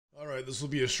Alright, this will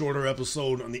be a shorter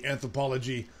episode on the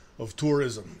anthropology of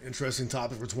tourism. Interesting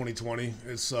topic for 2020.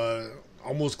 It's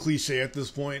almost cliche at this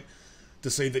point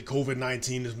to say that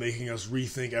COVID-19 is making us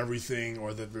rethink everything,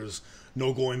 or that there's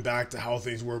no going back to how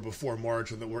things were before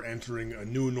March, or that we're entering a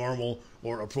new normal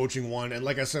or approaching one. And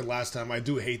like I said last time, I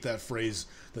do hate that phrase,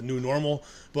 the new normal.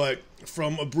 But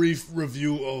from a brief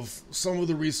review of some of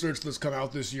the research that's come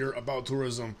out this year about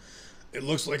tourism, it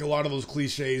looks like a lot of those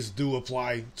cliches do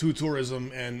apply to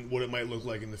tourism and what it might look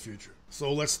like in the future.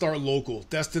 So let's start local.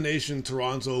 Destination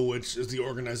Toronto, which is the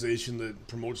organization that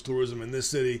promotes tourism in this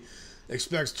city,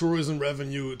 expects tourism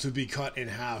revenue to be cut in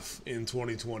half in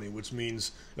 2020, which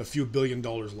means a few $1 billion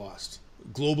lost.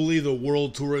 Globally, the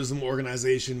World Tourism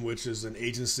Organization, which is an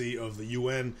agency of the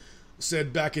UN,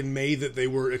 said back in May that they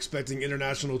were expecting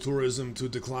international tourism to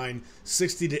decline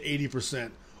 60 to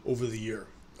 80% over the year.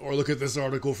 Or look at this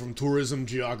article from Tourism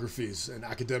Geographies, an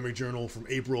academic journal from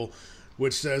April,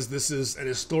 which says this is an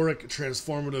historic,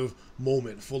 transformative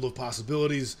moment full of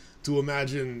possibilities to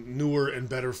imagine newer and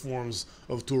better forms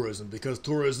of tourism. Because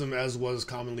tourism, as was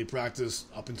commonly practiced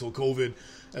up until COVID,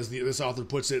 as this author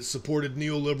puts it, supported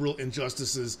neoliberal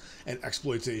injustices and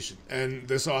exploitation. And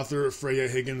this author, Freya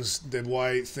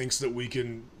Higgins-Debye, thinks that we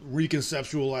can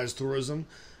reconceptualize tourism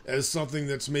as something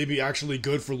that's maybe actually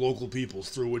good for local peoples,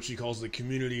 through which he calls the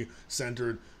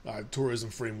community-centered tourism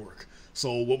framework.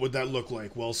 So what would that look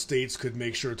like? Well, states could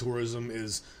make sure tourism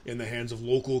is in the hands of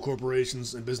local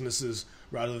corporations and businesses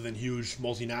rather than huge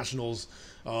multinationals.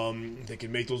 They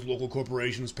can make those local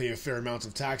corporations pay a fair amount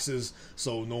of taxes,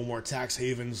 so no more tax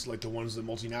havens like the ones that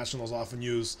multinationals often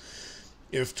use.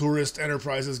 If tourist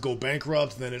enterprises go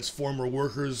bankrupt, then it's former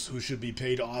workers who should be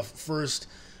paid off first.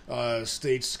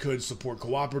 States could support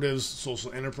cooperatives,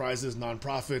 social enterprises,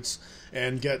 nonprofits,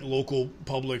 and get local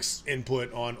public's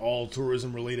input on all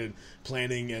tourism-related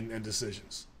planning and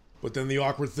decisions. But then the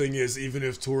awkward thing is, even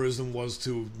if tourism was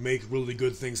to make really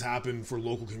good things happen for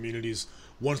local communities,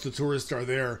 once the tourists are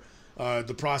there,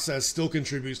 the process still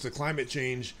contributes to climate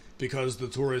change because the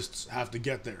tourists have to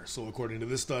get there. So according to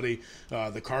this study,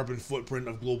 the carbon footprint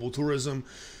of global tourism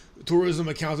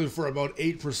accounted for about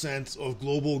 8% of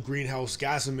global greenhouse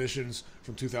gas emissions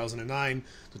from 2009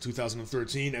 to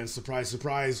 2013, and surprise,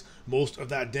 surprise, most of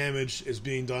that damage is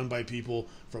being done by people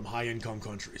from high-income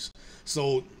countries.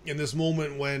 So in this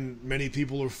moment when many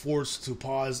people are forced to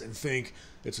pause and think,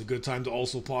 it's a good time to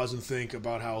also pause and think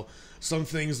about how some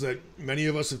things that many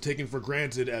of us have taken for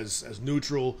granted as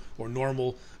neutral or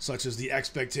normal, such as the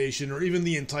expectation or even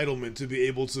the entitlement to be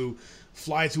able to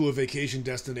fly to a vacation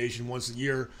destination once a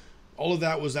year, all of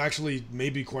that was actually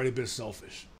maybe quite a bit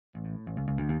selfish.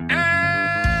 And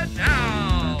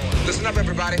now, listen up,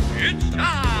 everybody. it's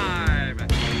time.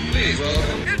 Please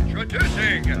welcome.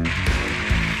 Introducing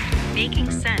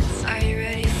Making sense Are you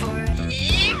ready for it?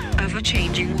 of a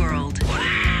changing world.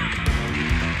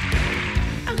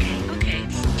 Okay.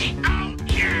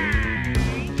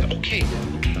 Okay.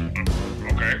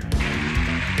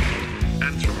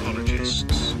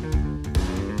 Anthropologists.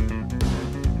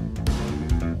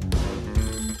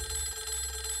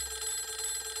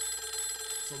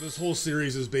 So this whole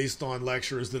series is based on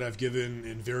lectures that I've given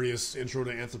in various intro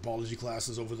to anthropology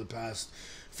classes over the past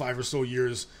 5 or so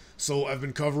years. So I've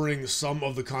been covering some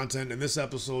of the content in this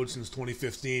episode since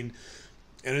 2015.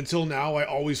 And until now, I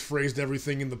always phrased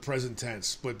everything in the present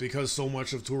tense. But because so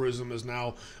much of tourism is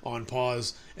now on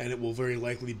pause, and it will very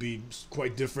likely be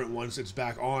quite different once it's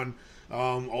back on,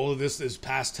 all of this is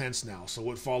past tense now. So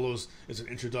what follows is an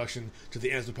introduction to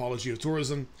the anthropology of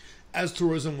tourism as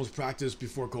tourism was practiced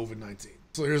before COVID-19.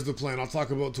 So here's the plan. I'll talk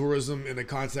about tourism in the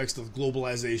context of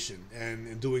globalization, and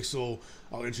in doing so,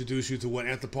 I'll introduce you to what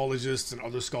anthropologists and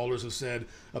other scholars have said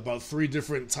about 3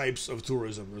 different types of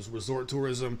tourism. There's resort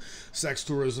tourism, sex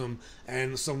tourism,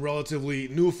 and some relatively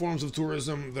new forms of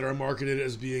tourism that are marketed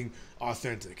as being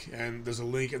authentic. And there's a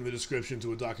link in the description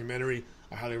to a documentary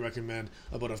I highly recommend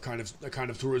about a kind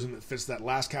of tourism that fits that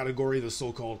last category, the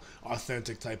so-called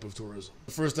authentic type of tourism.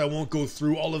 First, I won't go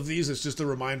through all of these. It's just a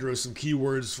reminder of some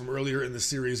keywords from earlier in the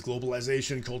series: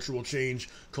 globalization, cultural change,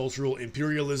 cultural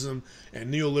imperialism,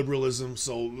 and neoliberalism.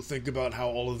 So think about how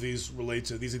all of these relate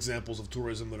to these examples of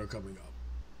tourism that are coming up.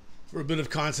 For a bit of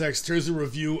context, here's a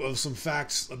review of some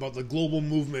facts about the global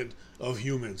movement of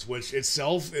humans, which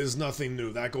itself is nothing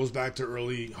new. That goes back to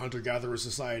early hunter-gatherer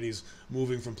societies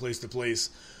moving from place to place.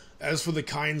 As for the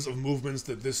kinds of movements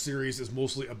that this series is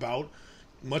mostly about,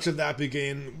 Much of that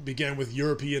began with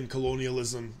European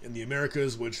colonialism in the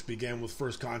Americas, which began with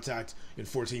first contact in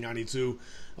 1492.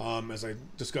 As I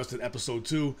discussed in episode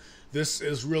 2, this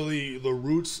is really the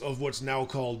roots of what's now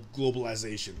called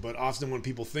globalization. But often when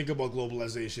people think about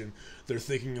globalization, they're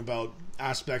thinking about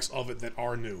aspects of it that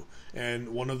are new. And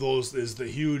one of those is the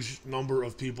huge number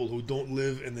of people who don't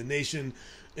live in the nation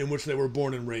in which they were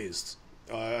born and raised.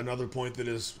 Another point that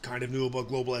is kind of new about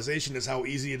globalization is how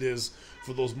easy it is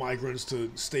for those migrants to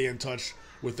stay in touch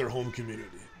with their home community.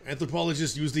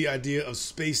 Anthropologists use the idea of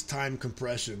space-time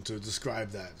compression to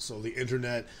describe that. So the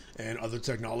internet and other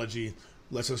technology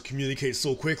lets us communicate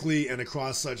so quickly and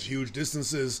across such huge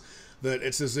distances that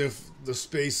it's as if the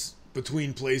space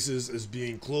between places is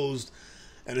being closed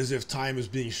and as if time is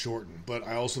being shortened. But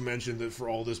I also mentioned that for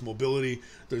all this mobility,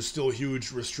 there's still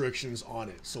huge restrictions on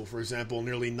it. So for example,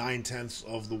 nearly 9/10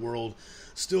 of the world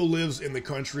still lives in the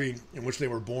country in which they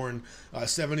were born.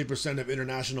 70% of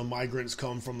international migrants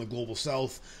come from the global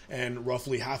south, and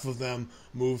roughly half of them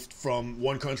moved from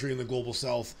one country in the global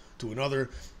south to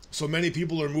another. So many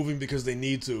people are moving because they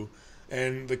need to.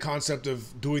 And the concept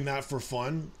of doing that for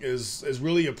fun is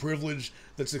really a privilege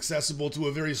that's accessible to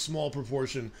a very small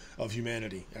proportion of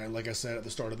humanity. And like I said at the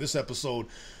start of this episode,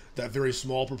 that very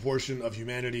small proportion of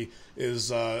humanity is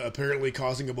apparently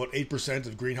causing about 8%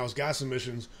 of greenhouse gas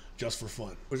emissions just for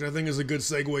fun. Which I think is a good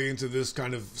segue into this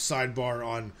kind of sidebar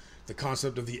on the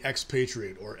concept of the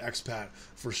expatriate, or expat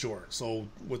for short. So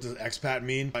what does expat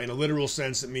mean? In a literal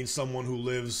sense, it means someone who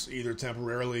lives either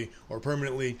temporarily or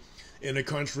permanently in a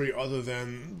country other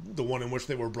than the one in which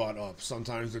they were brought up.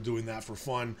 Sometimes they're doing that for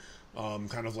fun,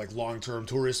 kind of like long-term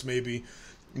tourists maybe.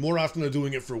 More often they're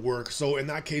doing it for work. So in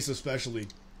that case especially,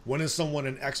 when is someone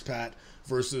an expat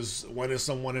versus when is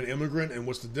someone an immigrant, and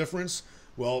what's the difference?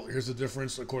 Well, here's the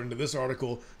difference according to this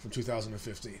article from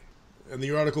 2015. And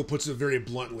the article puts it very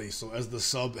bluntly. So as the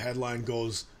sub-headline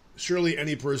goes, surely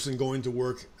any person going to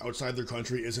work outside their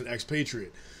country is an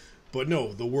expatriate. But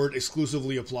no, the word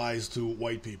exclusively applies to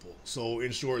white people. So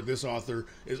in short, this author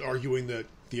is arguing that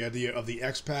the idea of the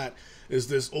expat is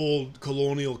this old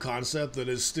colonial concept that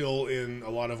is still in a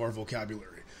lot of our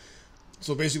vocabulary.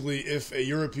 So basically, if a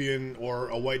European or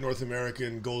a white North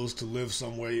American goes to live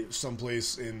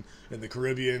someplace in the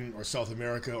Caribbean or South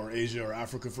America or Asia or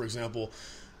Africa, for example,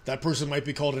 that person might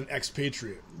be called an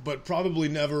expatriate, but probably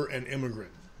never an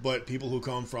immigrant. But people who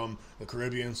come from the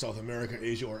Caribbean, South America,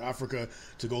 Asia, or Africa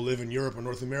to go live in Europe or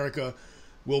North America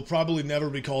will probably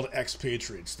never be called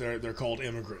expatriates. They're called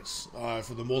immigrants.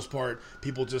 For the most part,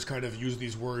 people just kind of use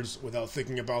these words without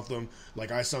thinking about them, like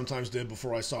I sometimes did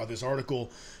before I saw this article.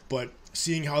 But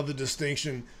seeing how the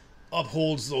distinction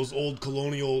upholds those old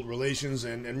colonial relations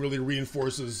and really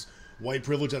reinforces white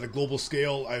privilege at a global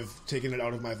scale, I've taken it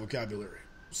out of my vocabulary.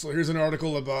 So here's an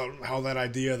article about how that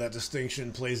idea, that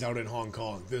distinction, plays out in Hong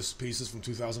Kong. This piece is from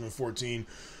 2014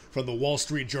 from the Wall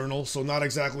Street Journal. So not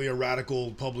exactly a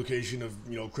radical publication of,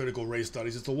 critical race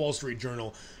studies. It's the Wall Street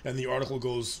Journal, and the article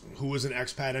goes, "Who is an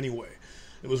expat anyway?"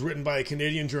 It was written by a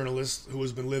Canadian journalist who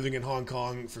has been living in Hong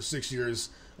Kong for 6 years,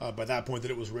 by that point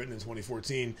that it was written in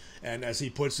 2014. And as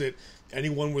he puts it,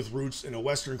 anyone with roots in a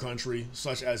Western country,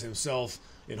 such as himself,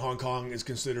 in Hong Kong is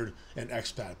considered an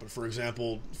expat. But for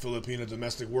example, Filipino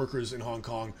domestic workers in Hong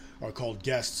Kong are called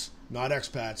guests, not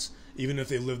expats, even if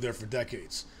they lived there for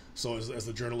decades. So as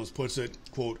the journalist puts it,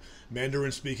 quote,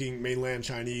 "Mandarin-speaking mainland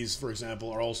Chinese, for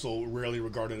example, are also rarely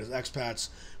regarded as expats,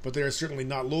 but they are certainly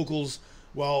not locals,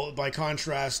 while by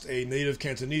contrast, a native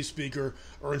Cantonese speaker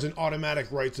earns an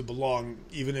automatic right to belong,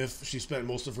 even if she spent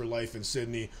most of her life in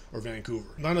Sydney or Vancouver."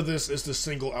 None of this is to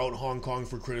single out Hong Kong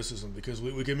for criticism, because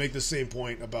we can make the same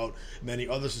point about many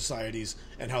other societies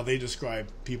and how they describe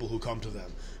people who come to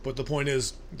them. But the point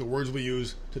is, the words we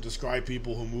use to describe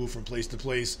people who move from place to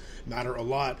place matter a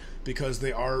lot, because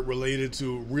they are related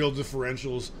to real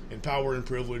differentials in power and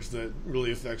privilege that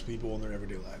really affects people in their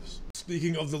everyday lives.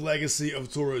 Speaking of the legacy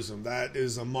of tourism, that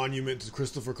is a monument to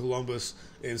Christopher Columbus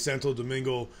in Santo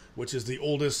Domingo, which is the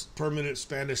oldest permanent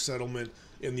Spanish settlement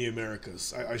in the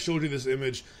Americas. I showed you this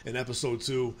image in episode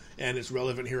 2, and it's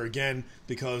relevant here again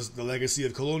because the legacy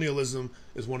of colonialism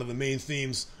is one of the main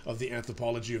themes of the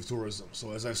Anthropology of Tourism.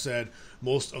 So as I've said,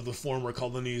 most of the former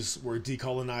colonies were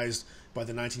decolonized by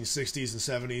the 1960s and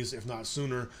 70s, if not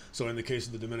sooner. So in the case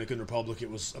of the Dominican Republic,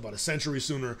 it was about a century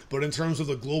sooner. But in terms of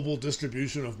the global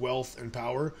distribution of wealth and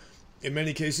power, in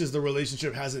many cases, the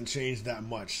relationship hasn't changed that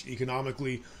much.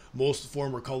 Economically, most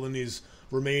former colonies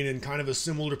remain in kind of a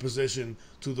similar position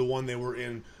to the one they were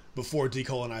in before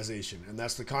decolonization. And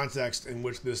that's the context in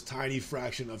which this tiny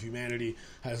fraction of humanity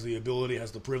has the ability,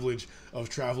 has the privilege of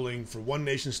traveling from one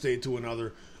nation state to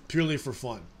another purely for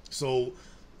fun. So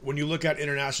When you look at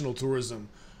international tourism,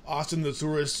 often the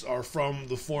tourists are from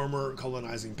the former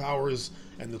colonizing powers,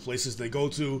 and the places they go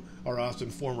to are often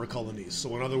former colonies.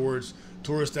 So in other words,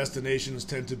 tourist destinations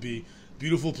tend to be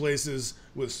beautiful places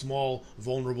with small,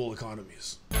 vulnerable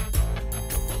economies.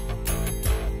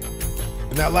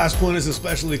 And that last point is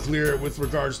especially clear with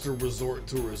regards to resort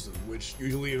tourism, which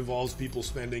usually involves people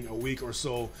spending a week or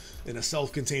so in a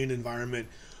self-contained environment,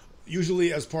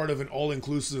 usually as part of an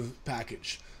all-inclusive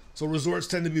package. So resorts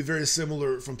tend to be very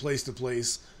similar from place to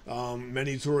place.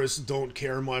 Many tourists don't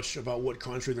care much about what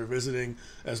country they're visiting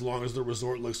as long as the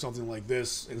resort looks something like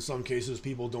this. In some cases,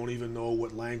 people don't even know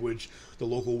what language the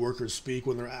local workers speak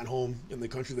when they're at home in the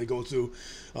country they go to.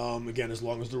 Again, as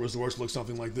long as the resorts look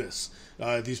something like this.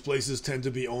 These places tend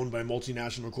to be owned by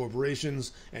multinational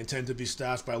corporations and tend to be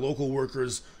staffed by local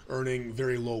workers earning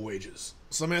very low wages.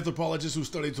 Some anthropologists who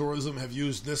study tourism have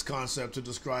used this concept to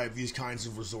describe these kinds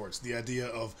of resorts, the idea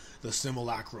of the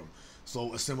simulacrum.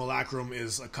 So a simulacrum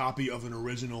is a copy of an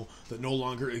original that no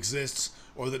longer exists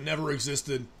or that never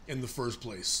existed in the first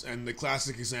place. And the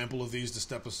classic example of these, to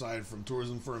step aside from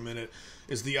tourism for a minute,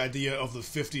 is the idea of the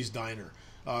 50s diner.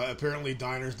 Apparently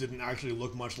diners didn't actually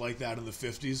look much like that in the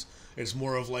 50s. It's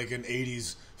more of like an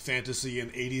 80s fantasy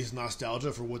and 80s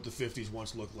nostalgia for what the 50s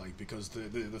once looked like, because the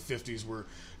 50s were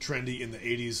trendy in the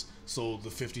 80s, so the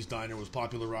 50s diner was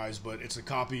popularized, but it's a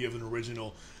copy of an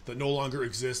original that no longer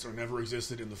exists or never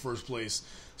existed in the first place.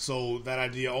 So that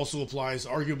idea also applies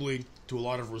arguably to a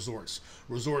lot of resorts.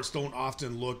 Resorts don't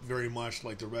often look very much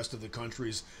like the rest of the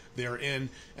countries they're in,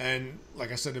 and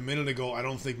like I said a minute ago, I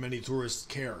don't think many tourists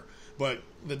care. But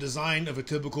the design of a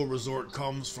typical resort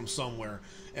comes from somewhere,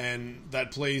 and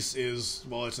that place is,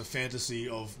 well, it's a fantasy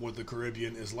of what the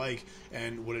Caribbean is like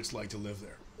and what it's like to live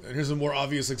there. And here's a more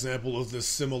obvious example of this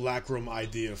simulacrum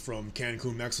idea from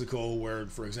Cancun, Mexico, where,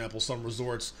 for example, some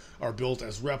resorts are built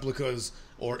as replicas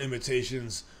or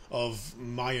imitations of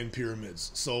Mayan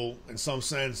pyramids. So, in some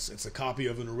sense, it's a copy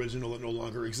of an original that no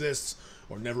longer exists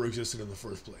or never existed in the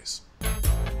first place.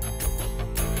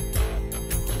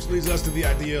 Which leads us to the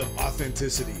idea of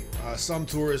authenticity. Some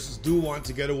tourists do want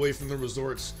to get away from the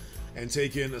resorts and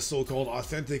take in a so-called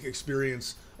authentic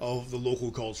experience of the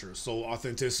local culture. So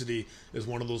authenticity is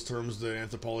one of those terms that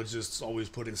anthropologists always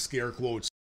put in scare quotes.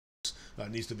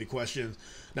 Needs to be questioned.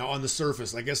 Now, on the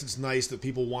surface, I guess it's nice that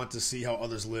people want to see how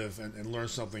others live and learn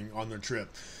something on their trip.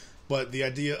 But the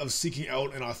idea of seeking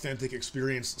out an authentic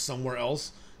experience somewhere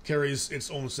else carries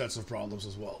its own sets of problems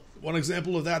as well. One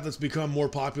example of that that's become more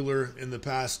popular in the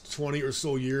past 20 or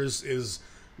so years is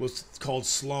what's called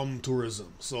slum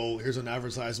tourism. So here's an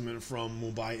advertisement from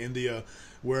Mumbai, India,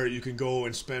 where you can go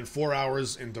and spend 4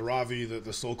 hours in Dharavi,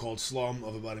 the so-called slum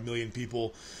of about 1 million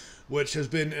people, which has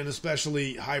been an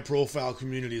especially high-profile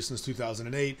community since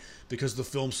 2008 because the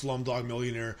film Slumdog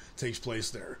Millionaire takes place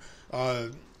there.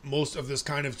 Most of this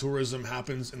kind of tourism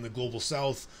happens in the global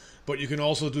south, but you can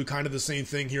also do kind of the same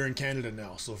thing here in Canada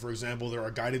now. So, for example, there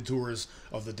are guided tours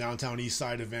of the downtown east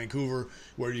side of Vancouver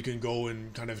where you can go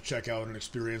and kind of check out and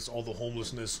experience all the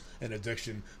homelessness and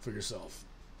addiction for yourself.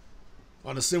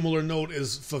 On a similar note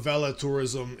is favela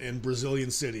tourism in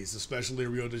Brazilian cities, especially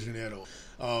Rio de Janeiro.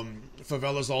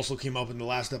 Favelas also came up in the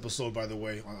last episode, by the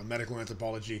way, on medical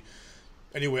anthropology.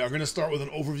 Anyway, I'm going to start with an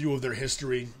overview of their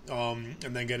history and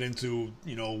then get into,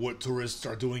 what tourists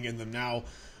are doing in them now.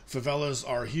 Favelas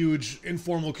are huge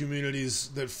informal communities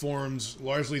that formed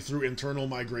largely through internal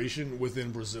migration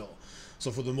within Brazil. So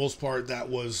for the most part, that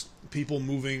was people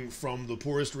moving from the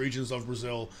poorest regions of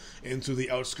Brazil into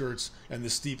the outskirts and the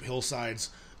steep hillsides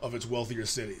of its wealthier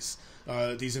cities.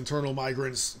 These internal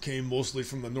migrants came mostly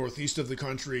from the northeast of the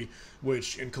country,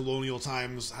 which in colonial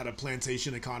times had a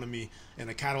plantation economy and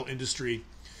a cattle industry.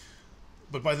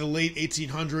 But by the late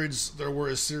 1800s, there were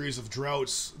a series of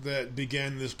droughts that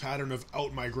began this pattern of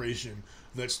out-migration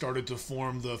that started to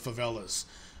form the favelas.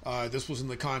 This was in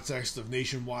the context of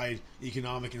nationwide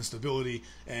economic instability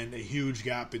and a huge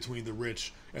gap between the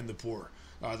rich and the poor.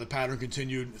 The pattern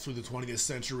continued through the 20th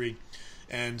century,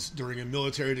 and during a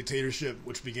military dictatorship,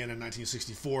 which began in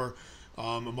 1964,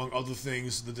 among other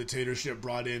things, the dictatorship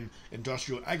brought in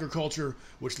industrial agriculture,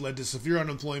 which led to severe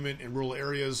unemployment in rural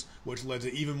areas, which led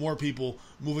to even more people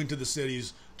moving to the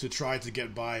cities to try to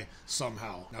get by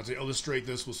somehow. Now, to illustrate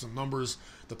this with some numbers,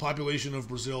 the population of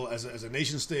Brazil as a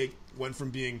nation state went from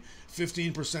being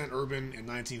 15% urban in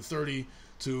 1930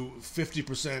 to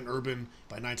 50% urban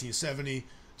by 1970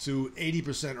 to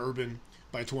 80% urban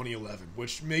by 2011,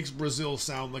 which makes Brazil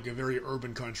sound like a very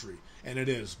urban country, and it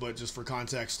is. But just for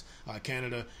context,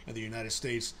 Canada and the United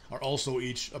States are also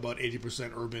each about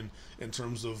 80% urban in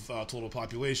terms of total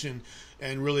population,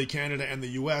 and really Canada and the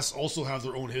US also have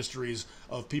their own histories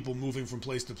of people moving from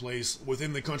place to place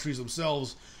within the countries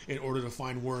themselves in order to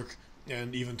find work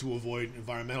and even to avoid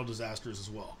environmental disasters as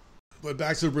well. But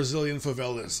back to Brazilian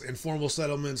favelas, informal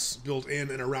settlements built in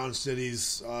and around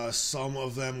cities, some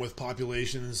of them with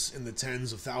populations in the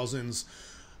tens of thousands.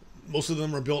 Most of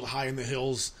them are built high in the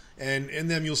hills, and in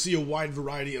them you'll see a wide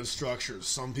variety of structures.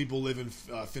 Some people live in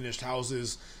finished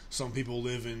houses, some people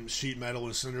live in sheet metal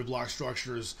and cinder block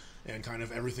structures, and kind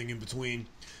of everything in between.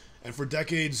 And for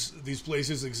decades, these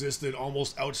places existed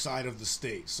almost outside of the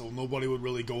state, so nobody would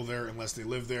really go there unless they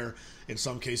lived there. In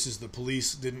some cases, the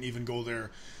police didn't even go there.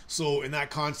 So in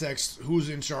that context, who's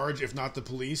in charge if not the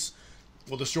police?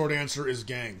 Well, the short answer is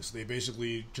gangs. They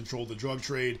basically control the drug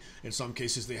trade. In some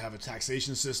cases, they have a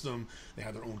taxation system. They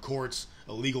have their own courts,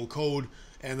 a legal code,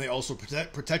 and they also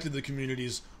protected the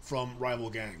communities from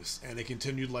rival gangs. And they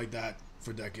continued like that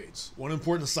for decades. One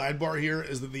important sidebar here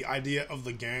is that the idea of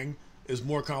the gang is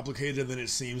more complicated than it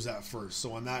seems at first.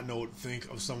 So on that note,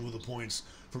 think of some of the points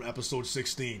from episode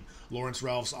 16, Lawrence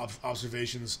Ralph's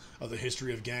observations of the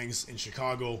history of gangs in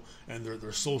Chicago and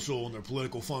their social and their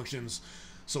political functions.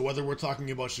 So whether we're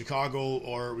talking about Chicago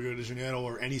or Rio de Janeiro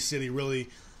or any city really,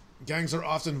 gangs are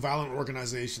often violent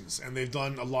organizations, and they've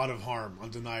done a lot of harm,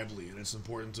 undeniably, and it's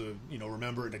important to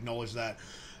remember and acknowledge that.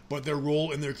 But their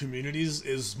role in their communities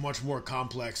is much more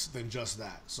complex than just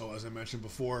that. So as I mentioned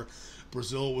before,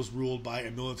 Brazil was ruled by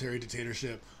a military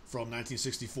dictatorship from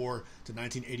 1964 to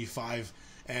 1985,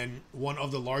 and one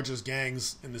of the largest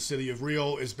gangs in the city of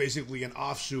Rio is basically an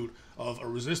offshoot of a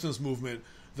resistance movement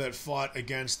that fought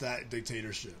against that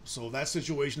dictatorship. So that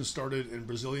situation started in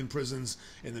Brazilian prisons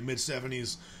in the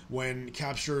mid-70s when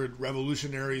captured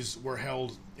revolutionaries were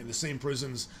held in the same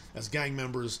prisons as gang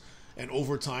members, and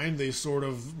over time they sort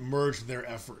of merged their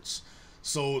efforts.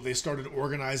 So they started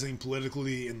organizing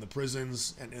politically in the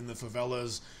prisons and in the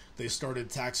favelas. They started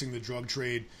taxing the drug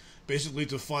trade, basically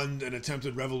to fund an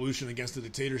attempted revolution against the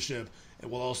dictatorship, and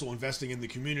while also investing in the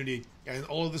community. And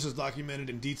all of this is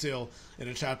documented in detail in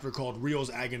a chapter called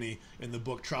Rio's Agony in the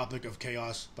book Tropic of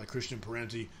Chaos by Christian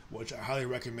Parenti, which I highly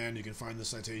recommend. You can find the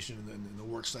citation in the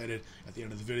work cited at the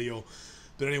end of the video.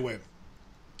 But anyway,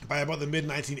 by about the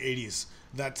mid-1980s,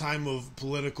 that time of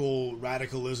political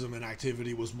radicalism and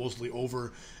activity was mostly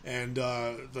over, and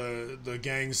the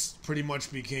gangs pretty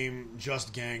much became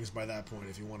just gangs by that point,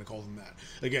 if you want to call them that.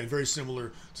 Again, very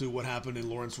similar to what happened in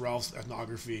Lawrence Ralph's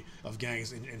ethnography of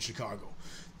gangs in Chicago.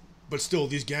 But still,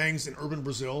 these gangs in urban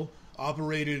Brazil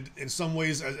operated in some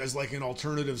ways as like an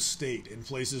alternative state in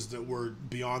places that were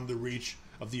beyond the reach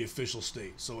of the official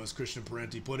state. So as Christian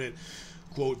Parenti put it,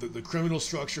 quote, the criminal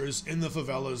structures in the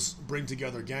favelas bring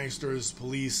together gangsters,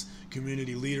 police,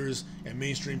 community leaders, and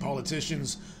mainstream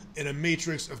politicians in a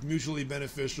matrix of mutually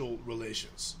beneficial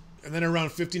relations. And then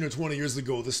around 15 or 20 years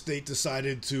ago, the state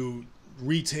decided to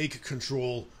retake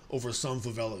control over some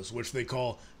favelas, which they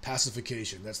call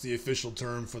pacification. That's the official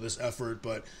term for this effort,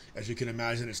 but as you can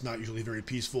imagine, it's not usually very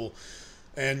peaceful.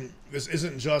 And this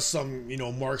isn't just some,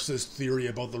 Marxist theory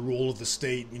about the role of the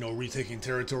state, retaking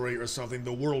territory or something.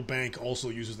 The World Bank also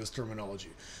uses this terminology.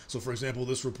 So, for example,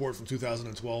 this report from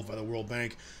 2012 by the World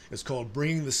Bank is called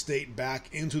Bringing the State Back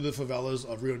into the Favelas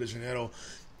of Rio de Janeiro,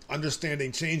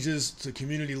 Understanding Changes to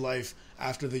Community Life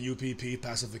After the UPP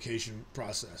Pacification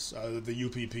Process. The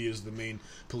UPP is the main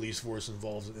police force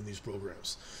involved in these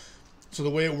programs. So the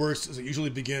way it works is it usually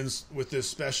begins with this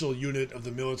special unit of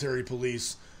the military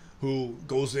police who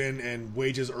goes in and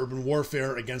wages urban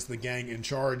warfare against the gang in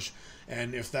charge.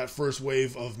 And if that first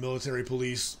wave of military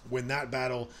police win that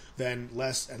battle, then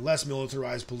less and less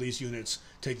militarized police units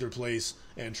take their place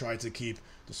and try to keep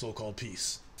the so-called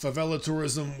peace. Favela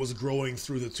tourism was growing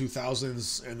through the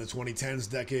 2000s and the 2010s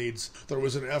decades. There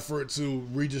was an effort to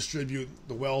redistribute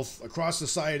the wealth across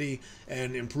society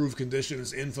and improve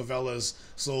conditions in favelas.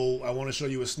 So I want to show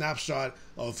you a snapshot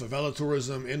of favela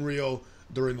tourism in Rio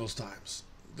during those times.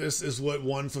 This is what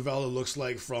one favela looks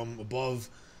like from above,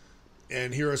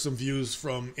 and here are some views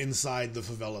from inside the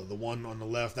favela. The one on the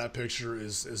left, that picture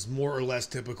is more or less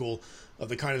typical of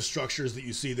the kind of structures that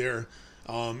you see there.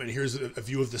 And here's a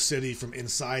view of the city from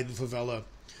inside the favela.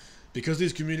 Because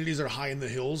these communities are high in the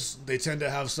hills, they tend to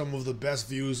have some of the best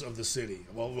views of the city.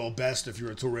 Well, best if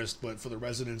you're a tourist, but for the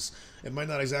residents, it might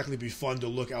not exactly be fun to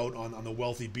look out on the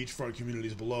wealthy beachfront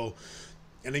communities below.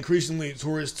 And increasingly,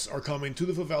 tourists are coming to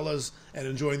the favelas and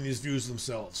enjoying these views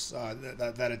themselves.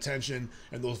 That attention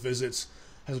and those visits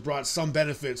has brought some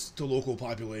benefits to local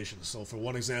populations. So for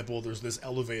one example, there's this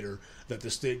elevator that the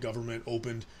state government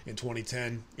opened in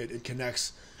 2010. It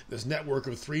connects this network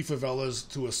of 3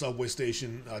 favelas to a subway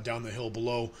station down the hill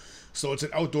below. So it's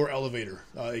an outdoor elevator.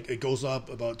 It goes up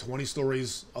about 20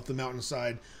 stories up the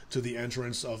mountainside to the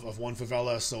entrance of one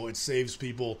favela. So it saves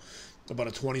people about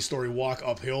a 20-story walk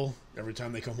uphill every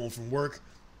time they come home from work.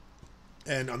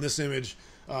 And on this image,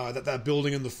 that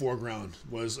building in the foreground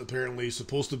was apparently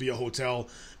supposed to be a hotel,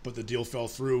 but the deal fell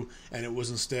through, and it was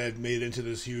instead made into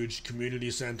this huge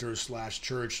community center /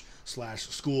 church /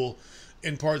 school,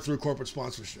 in part through corporate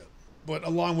sponsorship. But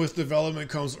along with development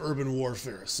comes urban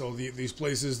warfare. So these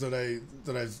places that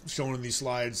I've shown in these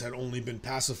slides had only been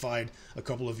pacified a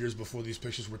couple of years before these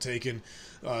pictures were taken,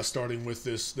 starting with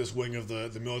this wing of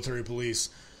the military police,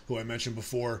 who I mentioned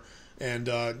before. And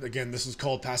again, this is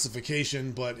called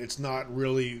pacification, but it's not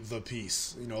really the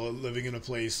peace. You know, living in a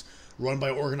place run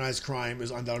by organized crime is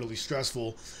undoubtedly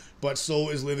stressful, but so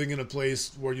is living in a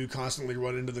place where you constantly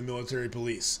run into the military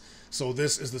police. So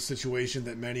this is the situation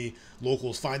that many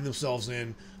locals find themselves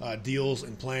in, deals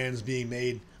and plans being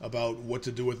made about what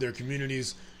to do with their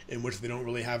communities in which they don't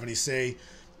really have any say,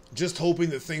 just hoping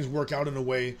that things work out in a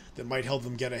way that might help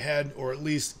them get ahead or at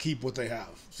least keep what they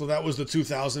have. So that was the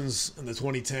 2000s and the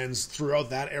 2010s. Throughout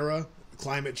that era,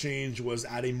 climate change was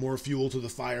adding more fuel to the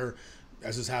fire,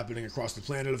 as is happening across the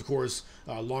planet, of course.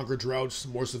 Longer droughts,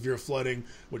 more severe flooding,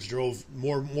 which drove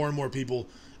more and more people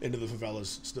into the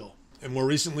favelas still. And more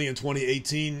recently, in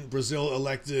 2018, Brazil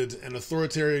elected an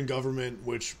authoritarian government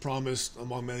which promised,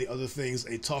 among many other things,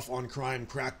 a tough-on-crime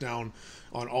crackdown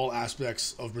on all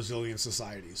aspects of Brazilian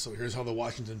society. So here's how the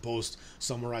Washington Post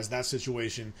summarized that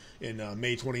situation in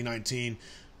May 2019.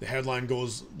 The headline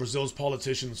goes, "Brazil's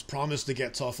politicians promised to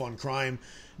get tough on crime.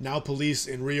 Now police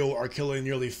in Rio are killing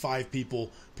nearly 5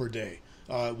 people per day."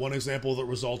 One example that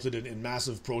resulted in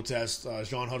massive protests,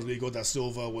 João Rodrigo da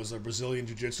Silva was a Brazilian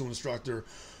jiu-jitsu instructor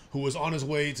who was on his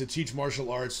way to teach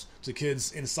martial arts to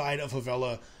kids inside a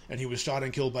favela, and he was shot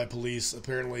and killed by police,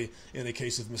 apparently in a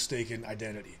case of mistaken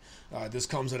identity. This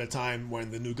comes at a time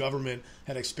when the new government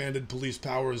had expanded police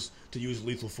powers to use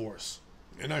lethal force.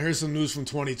 And now here's some news from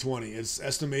 2020. It's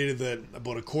estimated that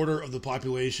about a quarter of the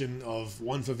population of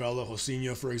one favela,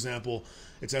 Rocinha, for example,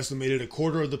 it's estimated a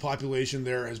quarter of the population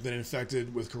there has been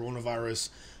infected with coronavirus,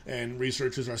 and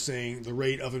researchers are saying the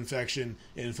rate of infection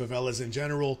in favelas in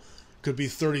general could be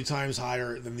 30 times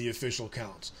higher than the official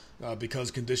count, because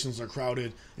conditions are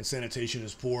crowded and sanitation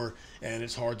is poor, and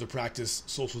it's hard to practice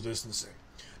social distancing.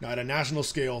 Now, at a national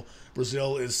scale,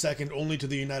 Brazil is second only to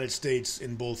the United States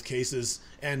in both cases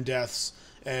and deaths,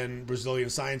 and Brazilian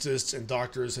scientists and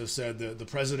doctors have said that the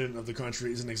president of the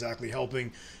country isn't exactly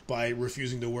helping by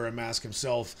refusing to wear a mask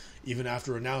himself, even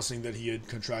after announcing that he had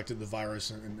contracted the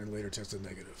virus and later tested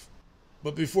negative.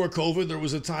 But before COVID, there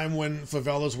was a time when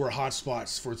favelas were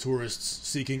hotspots for tourists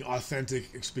seeking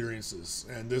authentic experiences.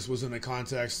 And this was in a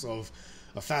context of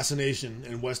a fascination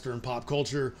in Western pop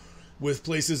culture with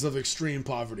places of extreme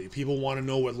poverty. People want to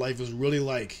know what life is really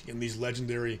like in these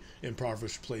legendary,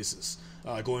 impoverished places.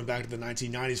 Going back to the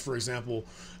 1990s, for example,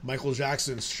 Michael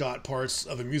Jackson shot parts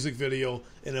of a music video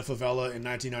in a favela in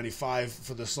 1995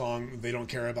 for the song "They Don't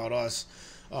Care About Us."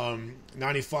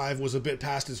 95 was a bit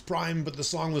past its prime, but the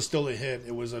song was still a hit.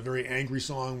 It was a very angry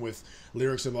song with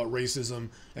lyrics about racism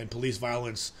and police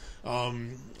violence.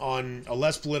 On a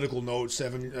less political note,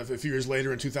 a few years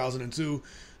later in 2002,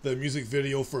 the music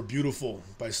video for "Beautiful"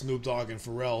 by Snoop Dogg and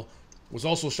Pharrell was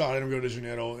also shot in Rio de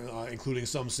Janeiro, including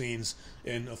some scenes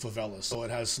in a favela. So it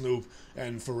has Snoop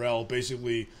and Pharrell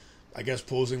basically, I guess,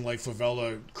 posing like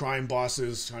favela crime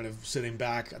bosses, kind of sitting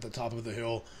back at the top of the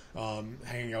hill,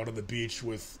 hanging out on the beach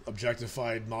with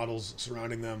objectified models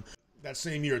surrounding them. That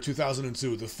same year,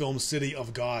 2002, the film City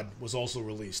of God was also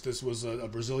released. This was a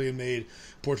Brazilian-made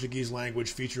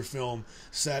Portuguese-language feature film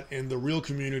set in the real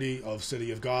community of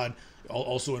City of God,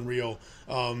 also in Rio.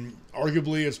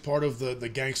 Arguably, it's part of the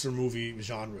gangster movie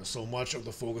genre. So much of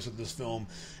the focus of this film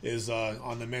is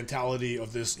on the mentality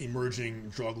of this emerging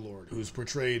drug lord who's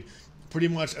portrayed pretty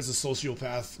much as a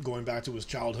sociopath going back to his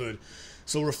childhood.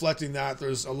 So reflecting that,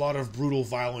 there's a lot of brutal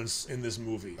violence in this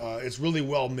movie. It's really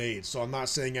well made, so I'm not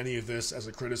saying any of this as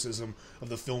a criticism of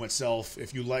the film itself.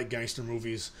 If you like gangster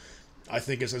movies, I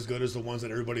think it's as good as the ones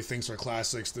that everybody thinks are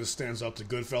classics. This stands up to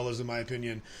Goodfellas, in my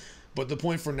opinion. But the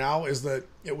point for now is that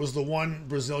it was the one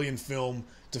Brazilian film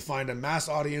to find a mass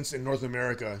audience in North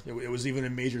America. It was even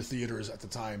in major theaters at the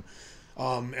time.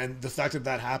 And the fact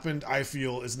that happened, I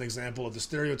feel, is an example of the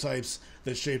stereotypes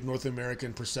that shape North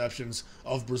American perceptions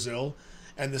of Brazil.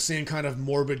 and the same kind of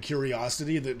morbid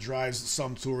curiosity that drives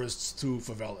some tourists to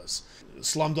favelas.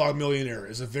 Slumdog Millionaire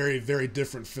is a very, very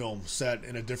different film, set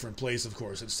in a different place, of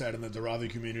course. It's set in the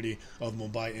Dharavi community of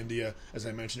Mumbai, India, as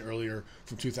I mentioned earlier,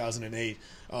 from 2008.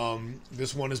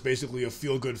 This one is basically a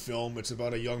feel-good film. It's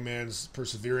about a young man's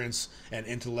perseverance and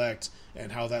intellect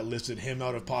and how that lifted him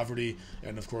out of poverty.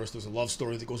 And, of course, there's a love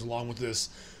story that goes along with this.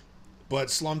 But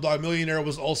Slumdog Millionaire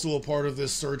was also a part of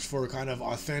this search for kind of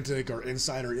authentic or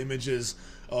insider images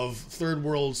of third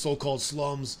world so-called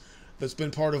slums that's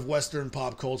been part of Western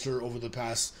pop culture over the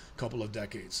past couple of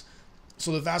decades.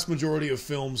 So the vast majority of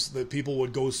films that people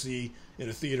would go see in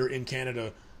a theater in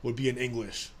Canada would be in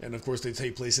English. And of course they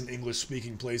take place in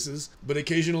English-speaking places. But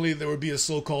occasionally there would be a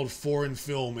so-called foreign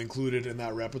film included in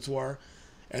that repertoire.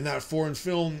 And that foreign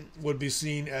film would be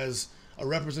seen as a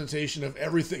representation of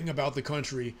everything about the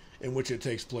country in which it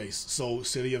takes place. So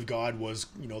City of God was,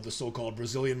 the so-called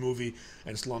Brazilian movie,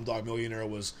 and Slumdog Millionaire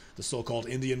was the so-called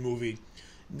Indian movie.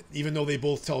 Even though they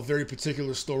both tell very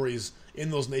particular stories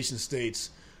in those nation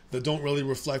states that don't really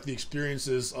reflect the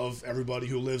experiences of everybody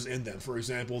who lives in them. For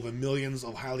example, the millions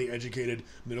of highly educated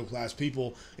middle-class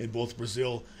people in both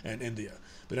Brazil and India.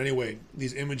 But anyway,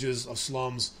 these images of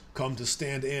slums come to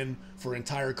stand in for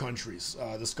entire countries.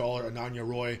 The scholar Ananya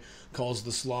Roy calls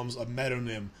the slums a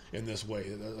metonym in this way,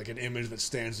 like an image that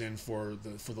stands in for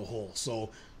the whole.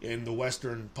 So in the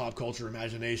Western pop culture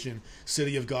imagination,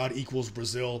 City of God equals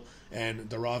Brazil, and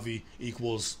Dharavi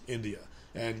equals India.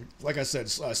 And like I said,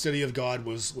 City of God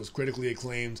was critically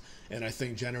acclaimed and I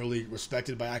think generally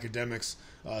respected by academics.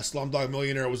 Slumdog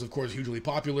Millionaire was, of course, hugely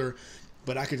popular,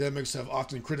 but academics have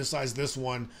often criticized this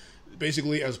one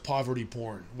basically as poverty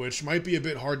porn, which might be a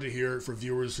bit hard to hear for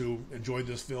viewers who enjoyed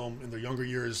this film in their younger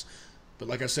years. But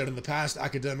like I said in the past,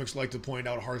 academics like to point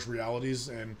out harsh realities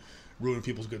and ruin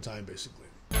people's good time, basically.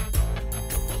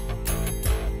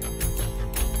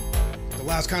 The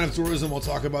last kind of tourism I'll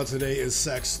talk about today is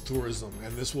sex tourism,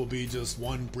 and this will be just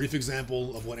one brief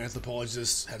example of what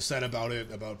anthropologists have said about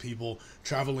it, about people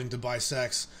traveling to buy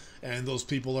sex, and those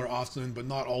people are often, but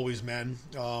not always, men.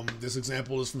 This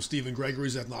example is from Stephen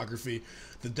Gregory's ethnography,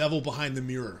 The Devil Behind the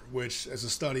Mirror, which is a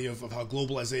study of how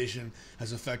globalization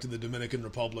has affected the Dominican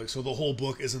Republic. So the whole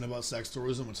book isn't about sex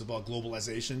tourism, it's about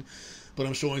globalization, but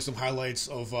I'm showing some highlights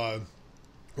of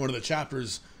one of the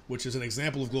chapters, which is an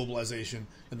example of globalization,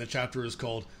 and the chapter is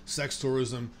called Sex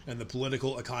Tourism and the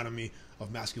Political Economy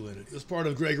of Masculinity. This part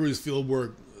of Gregory's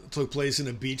fieldwork took place in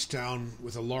a beach town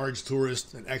with a large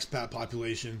tourist and expat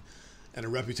population and a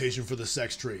reputation for the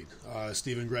sex trade.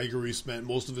 Stephen Gregory spent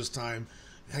most of his time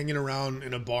hanging around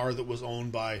in a bar that was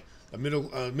owned by a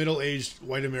middle-aged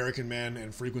white American man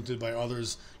and frequented by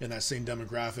others in that same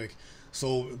demographic.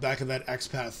 So back in that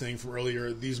expat thing from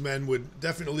earlier, these men would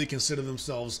definitely consider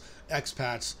themselves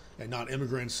expats and not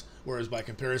immigrants, whereas by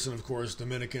comparison, of course,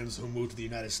 Dominicans who moved to the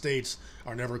United States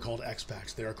are never called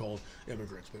expats, they are called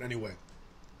immigrants. But anyway,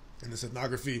 in this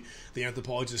ethnography, the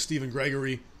anthropologist Stephen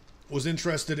Gregory was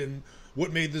interested in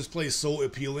what made this place so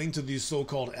appealing to these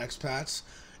so-called expats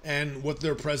and what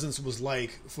their presence was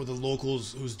like for the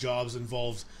locals whose jobs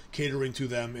involved catering to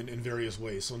them in various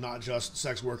ways. So not just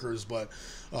sex workers, but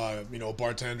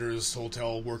bartenders,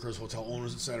 hotel workers, hotel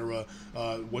owners, etc.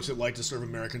 What's it like to serve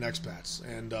American expats?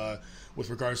 And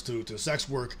with regards to sex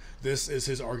work, this is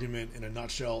his argument in a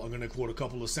nutshell. I'm going to quote a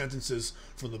couple of sentences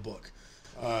from the book.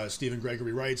 Stephen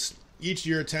Gregory writes, "Each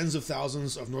year, tens of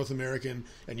thousands of North American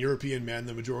and European men,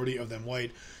 the majority of them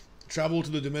white, travel to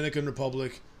the Dominican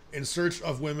Republic in search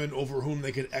of women over whom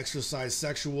they could exercise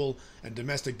sexual and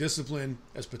domestic discipline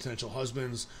as potential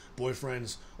husbands,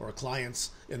 boyfriends, or clients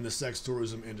in the sex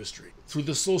tourism industry. Through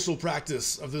the social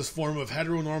practice of this form of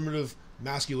heteronormative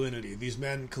masculinity, these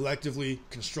men collectively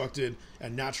constructed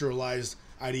and naturalized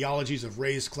ideologies of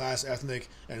race, class, ethnic,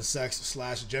 and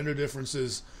sex/gender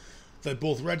differences that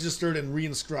both registered and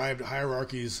reinscribed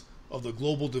hierarchies of the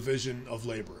global division of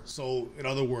labor." So, in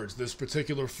other words, this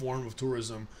particular form of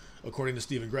tourism, according to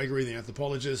Stephen Gregory, the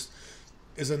anthropologist,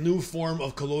 is a new form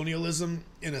of colonialism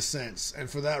in a sense, and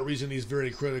for that reason he's very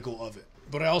critical of it.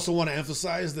 But I also want to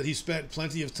emphasize that he spent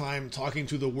plenty of time talking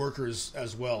to the workers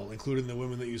as well, including the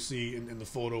women that you see in the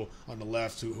photo on the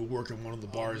left who work in one of the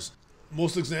bars.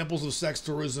 Most examples of sex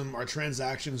tourism are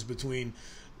transactions between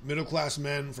middle-class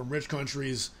men from rich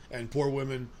countries and poor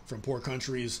women from poor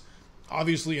countries.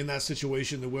 Obviously, in that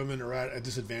situation, the women are at a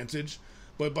disadvantage,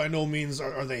 but by no means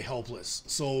are they helpless.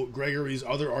 So Gregory's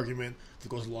other argument that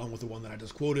goes along with the one that I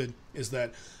just quoted is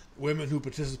that women who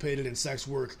participated in sex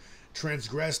work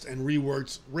transgressed and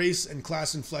reworked race and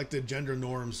class-inflected gender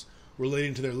norms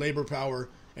relating to their labor power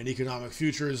and economic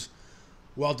futures,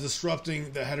 while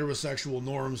disrupting the heterosexual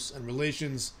norms and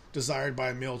relations desired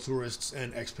by male tourists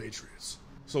and expatriates.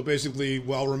 So basically,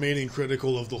 while remaining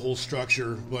critical of the whole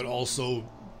structure, but also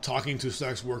talking to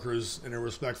sex workers in a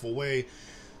respectful way,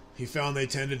 he found they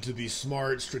tended to be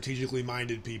smart, strategically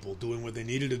minded people doing what they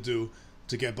needed to do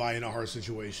to get by in a hard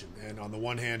situation. And on the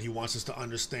one hand, he wants us to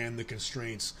understand the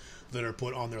constraints that are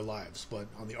put on their lives. But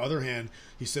on the other hand,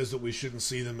 he says that we shouldn't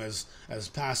see them as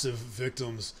passive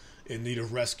victims in need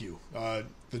of rescue.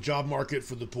 The job market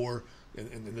for the poor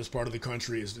in this part of the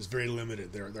country is very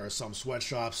limited. There are some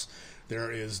sweatshops,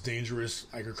 there is dangerous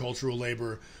agricultural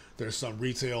labor, there's some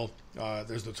retail,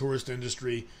 there's the tourist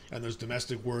industry, and there's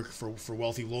domestic work for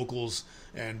wealthy locals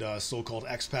and so-called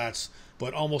expats.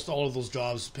 But almost all of those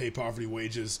jobs pay poverty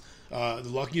wages. The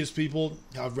luckiest people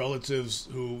have relatives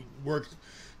who work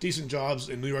decent jobs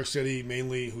in New York City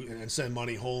mainly and send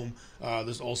money home.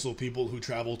 There's also people who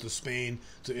travel to Spain,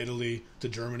 to Italy, to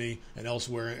Germany, and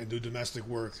elsewhere and do domestic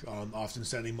work, often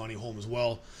sending money home as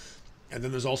well. And then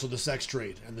there's also the sex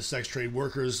trade. And the sex trade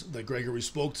workers that Gregory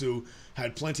spoke to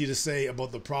had plenty to say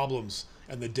about the problems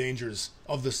and the dangers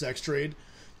of the sex trade,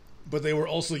 but they were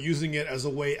also using it as a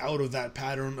way out of that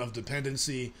pattern of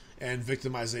dependency and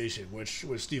victimization, which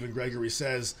Stephen Gregory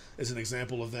says is an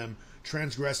example of them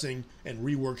transgressing and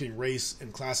reworking race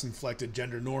and class-inflected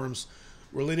gender norms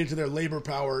related to their labor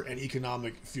power and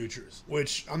economic futures.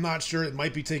 Which I'm not sure, it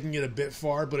might be taking it a bit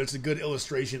far, but it's a good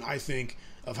illustration, I think,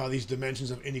 of how these dimensions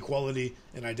of inequality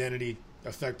and identity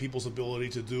affect people's ability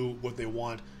to do what they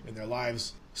want in their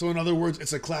lives. So in other words,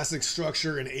 it's a classic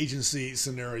structure and agency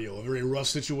scenario, a very rough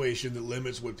situation that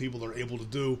limits what people are able to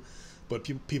do, but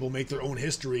people make their own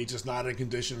history, just not in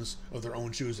conditions of their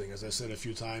own choosing. As I said a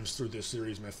few times through this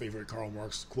series, my favorite Karl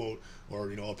Marx quote,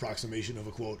 or approximation of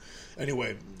a quote.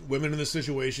 Anyway, women in this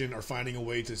situation are finding a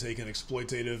way to take an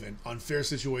exploitative and unfair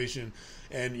situation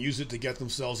and use it to get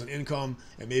themselves an income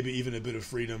and maybe even a bit of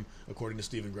freedom, according to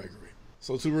Stephen Gregory.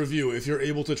 So to review, if you're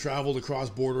able to travel to cross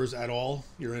borders at all,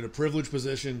 you're in a privileged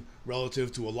position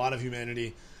relative to a lot of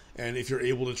humanity. And if you're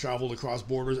able to travel to cross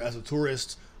borders as a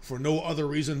tourist for no other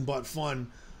reason but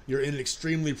fun, you're in an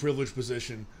extremely privileged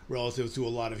position relative to a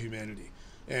lot of humanity.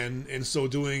 And in so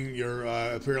doing, you're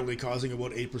apparently causing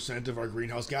about 8% of our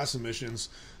greenhouse gas emissions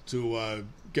to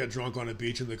get drunk on a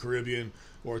beach in the Caribbean,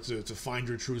 or to find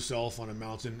your true self on a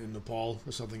mountain in Nepal,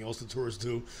 or something else that tourists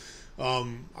do.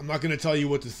 I'm not going to tell you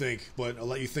what to think, but I'll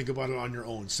let you think about it on your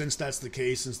own. Since that's the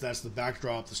case, since that's the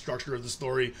backdrop, the structure of the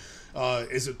story,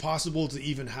 is it possible to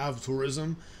even have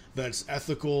tourism that's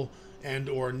ethical and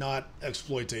or not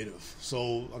exploitative?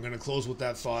 So I'm going to close with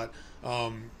that thought.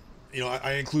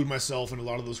 I include myself in a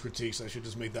lot of those critiques. I should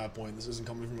just make that point. This isn't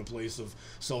coming from a place of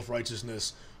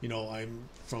self-righteousness. I'm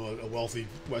from a wealthy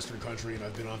Western country, and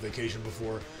I've been on vacation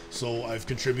before, so I've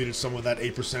contributed some of that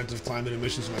 8% of climate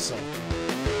emissions myself.